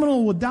a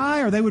criminal would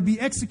die or they would be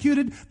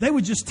executed, they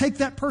would just take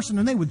that person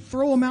and they would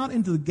throw them out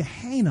into the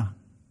Gehenna.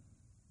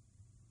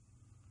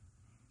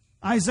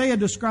 Isaiah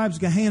describes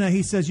Gehenna.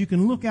 He says you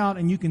can look out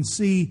and you can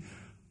see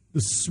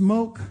the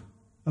smoke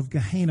of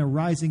Gehenna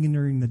rising in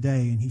during the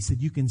day. And he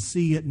said, you can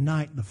see at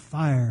night the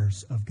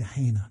fires of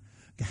Gehenna.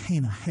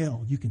 Gehenna,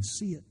 hell, you can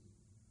see it.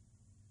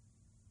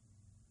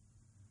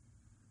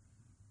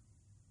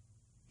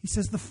 He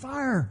says the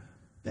fire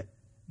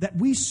that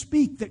we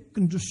speak that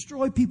can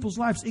destroy people's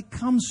lives, it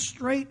comes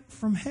straight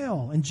from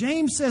hell. And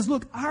James says,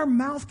 look, our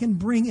mouth can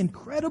bring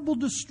incredible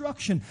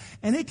destruction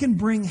and it can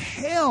bring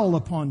hell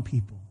upon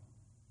people.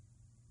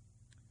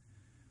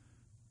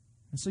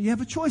 And so you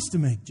have a choice to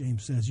make,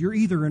 James says. You're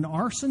either an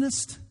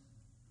arsonist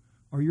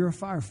or you're a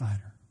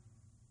firefighter.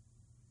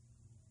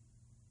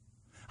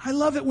 I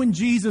love it when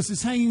Jesus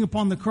is hanging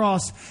upon the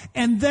cross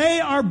and they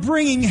are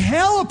bringing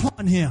hell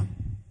upon him.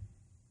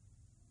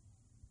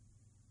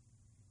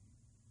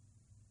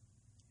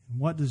 And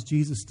what does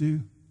Jesus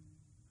do?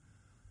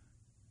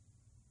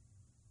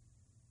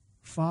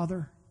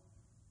 Father,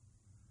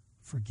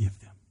 forgive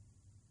them.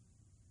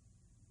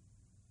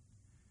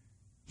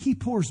 He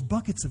pours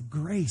buckets of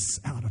grace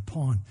out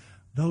upon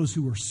those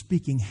who are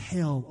speaking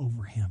hell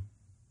over him,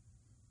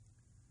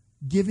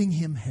 giving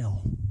him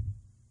hell.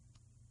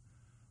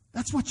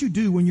 That's what you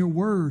do when your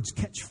words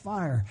catch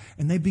fire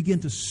and they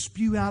begin to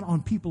spew out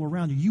on people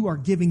around you. You are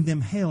giving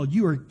them hell.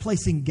 You are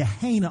placing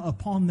Gehenna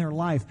upon their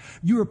life.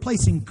 You are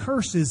placing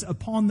curses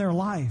upon their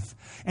life.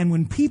 And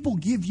when people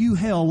give you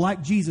hell,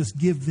 like Jesus,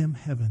 give them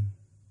heaven.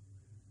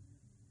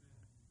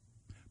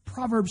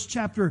 Proverbs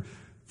chapter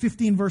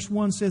 15 verse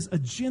 1 says, a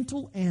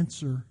gentle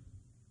answer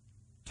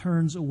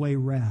turns away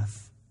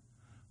wrath,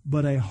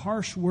 but a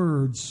harsh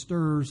word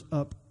stirs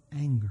up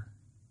anger.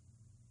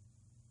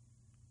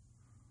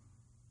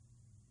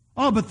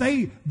 Oh, but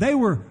they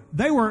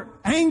were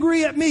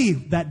angry at me.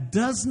 That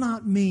does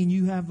not mean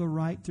you have the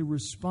right to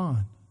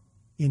respond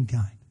in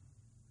kind.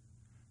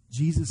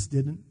 Jesus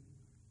didn't.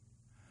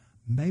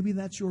 Maybe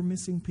that's your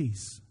missing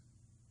piece.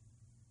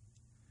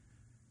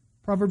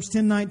 Proverbs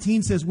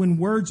 10:19 says, when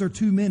words are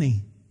too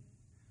many,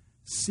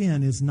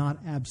 sin is not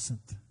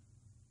absent.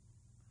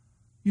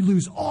 You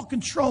lose all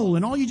control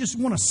and all you just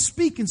want to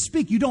speak and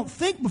speak. You don't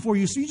think before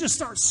you, so you just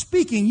start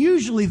speaking.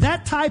 Usually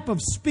that type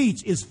of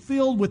speech is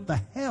filled with the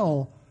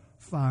hell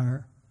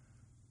fire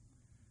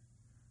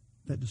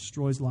that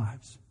destroys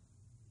lives.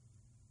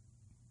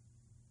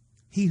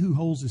 He who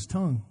holds his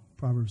tongue,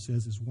 Proverbs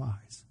says, is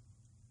wise.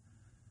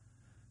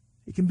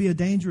 It can be a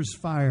dangerous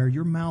fire.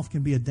 Your mouth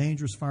can be a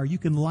dangerous fire. You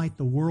can light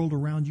the world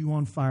around you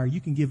on fire. You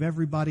can give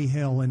everybody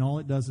hell, and all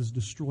it does is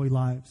destroy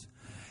lives.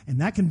 And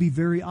that can be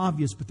very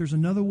obvious, but there's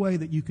another way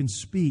that you can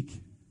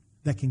speak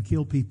that can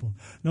kill people.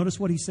 Notice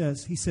what he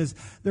says. He says,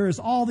 there is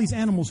all these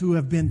animals who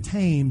have been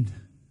tamed,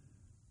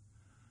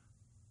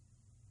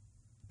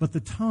 but the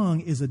tongue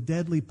is a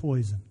deadly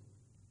poison.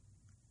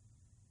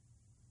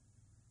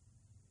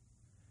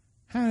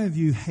 How many of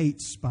you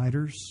hate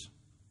spiders?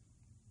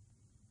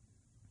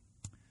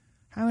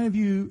 How many of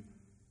you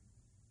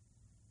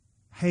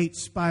hate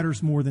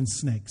spiders more than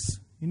snakes?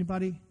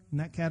 Anybody in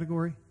that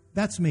category?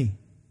 That's me.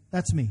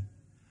 That's me.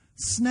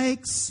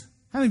 Snakes.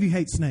 How many of you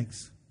hate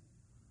snakes?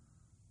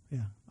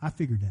 Yeah, I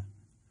figured that.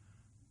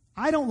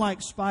 I don't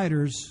like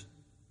spiders,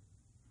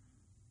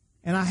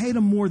 and I hate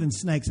them more than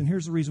snakes, and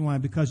here's the reason why.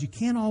 Because you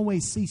can't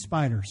always see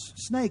spiders.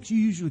 Snakes, you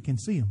usually can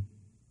see them.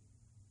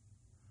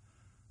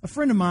 A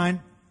friend of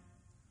mine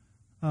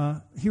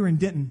here in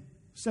Denton,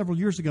 several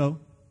years ago,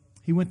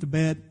 he went to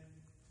bed,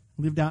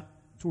 lived out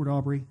toward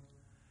Aubrey.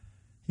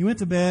 He went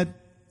to bed,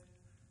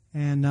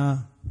 and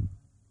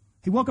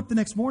he woke up the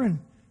next morning,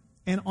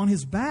 and on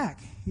his back,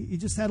 he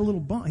just had a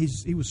little bump.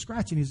 He was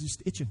scratching. He was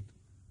just itching.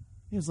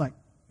 He was like,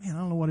 man, I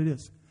don't know what it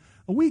is.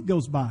 A week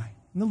goes by,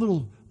 and the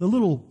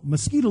little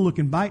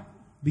mosquito-looking bite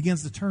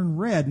begins to turn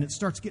red, and it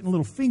starts getting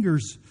little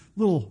fingers,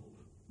 little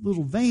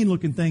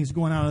vein-looking things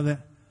going out of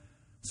that.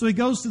 So he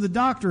goes to the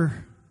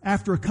doctor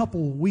after a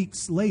couple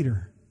weeks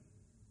later.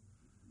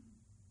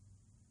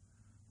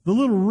 The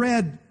little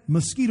red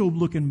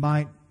mosquito-looking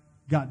bite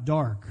got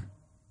dark.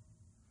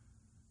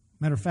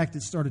 Matter of fact,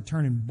 it started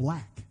turning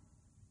black.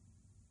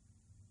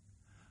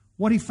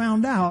 What he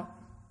found out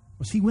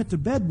was he went to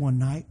bed one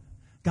night,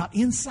 got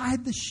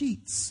inside the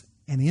sheets,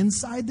 and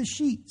inside the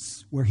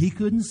sheets, where he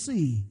couldn't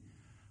see,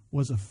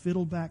 was a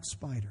fiddleback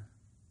spider,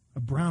 a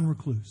brown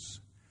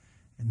recluse.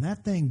 And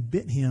that thing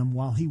bit him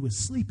while he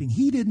was sleeping.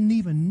 He didn't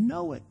even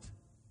know it.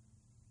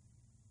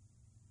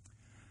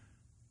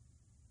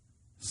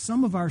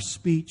 Some of our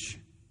speech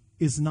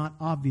is not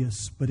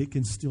obvious, but it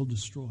can still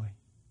destroy.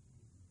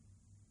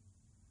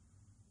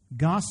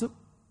 Gossip,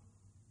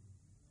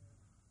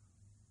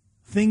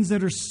 things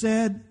that are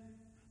said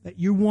that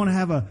you want to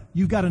have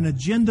you've got an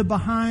agenda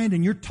behind,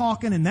 and you're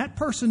talking, and that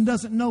person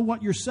doesn't know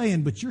what you're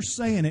saying, but you're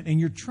saying it, and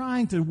you're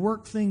trying to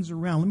work things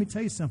around. Let me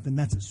tell you something,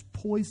 that's as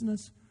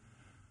poisonous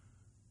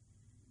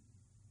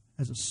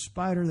as a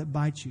spider that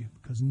bites you,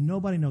 because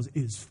nobody knows it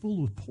is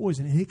full of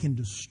poison, and it can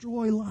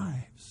destroy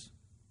lives.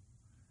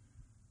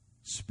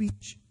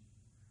 Speech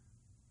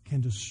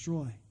can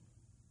destroy.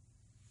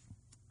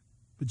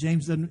 But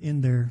James doesn't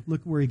end there.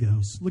 Look where he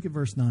goes. Look at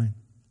verse 9.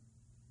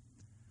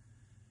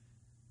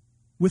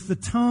 With the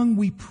tongue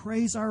we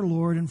praise our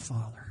Lord and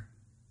Father.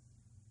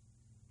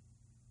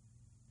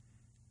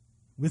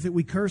 With it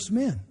we curse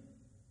men.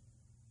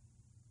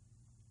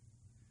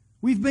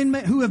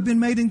 Who have been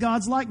made in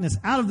God's likeness.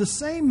 Out of the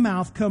same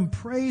mouth come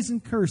praise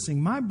and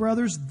cursing. My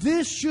brothers,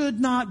 this should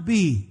not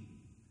be.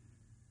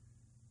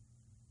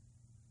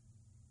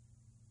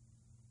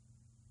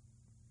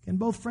 Can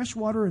both fresh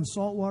water and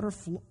salt water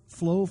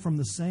flow from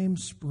the same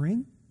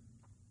spring?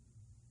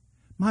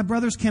 My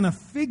brothers, can a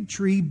fig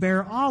tree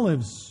bear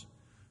olives,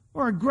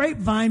 or a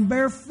grapevine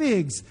bear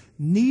figs?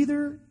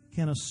 Neither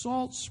can a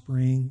salt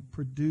spring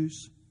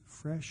produce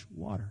fresh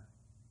water.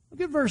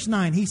 Look at verse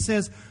 9. He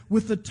says,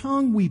 with the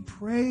tongue we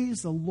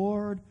praise the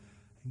Lord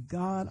and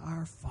God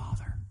our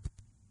Father.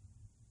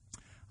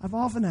 I've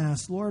often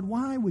asked, Lord,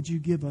 why would you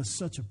give us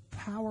such a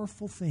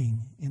powerful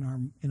thing in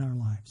our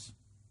lives?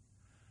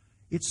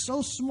 It's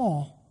so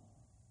small,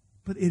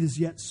 But it is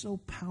yet so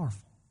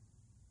powerful.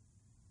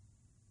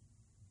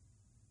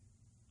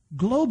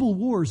 Global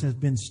wars have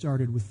been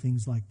started with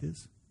things like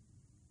this.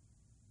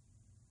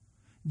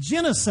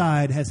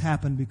 Genocide has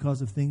happened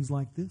because of things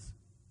like this.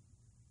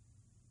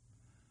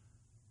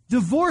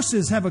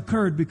 Divorces have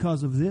occurred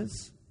because of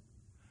this.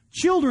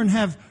 Children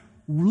have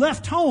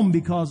left home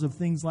because of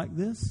things like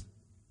this.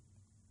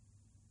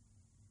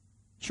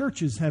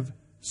 Churches have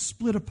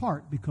split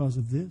apart because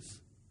of this.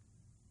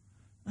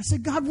 I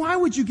said, God, why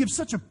would you give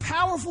such a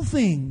powerful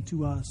thing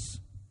to us?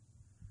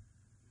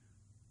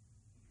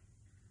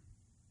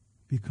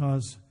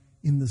 Because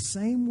in the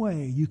same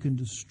way you can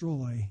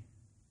destroy,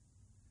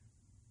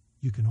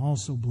 you can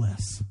also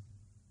bless.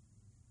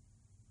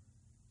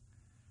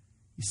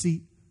 You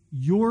see,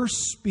 your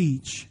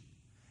speech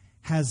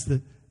has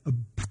the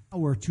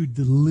power to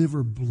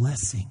deliver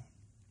blessing.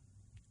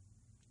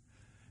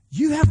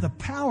 You have the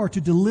power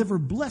to deliver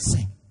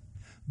blessing.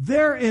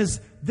 There is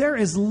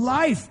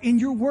life in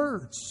your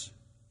words.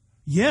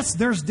 Yes,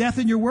 there's death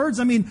in your words.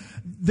 I mean,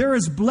 there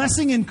is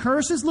blessing and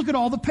curses. Look at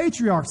all the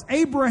patriarchs.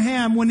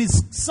 Abraham, when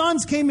his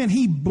sons came in,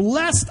 he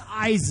blessed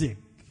Isaac.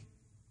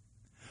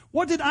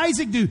 What did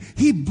Isaac do?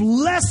 He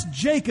blessed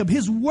Jacob.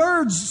 His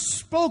words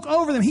spoke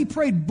over them. He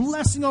prayed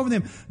blessing over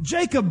them.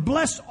 Jacob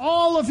blessed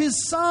all of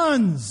his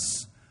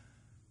sons.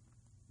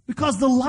 Because the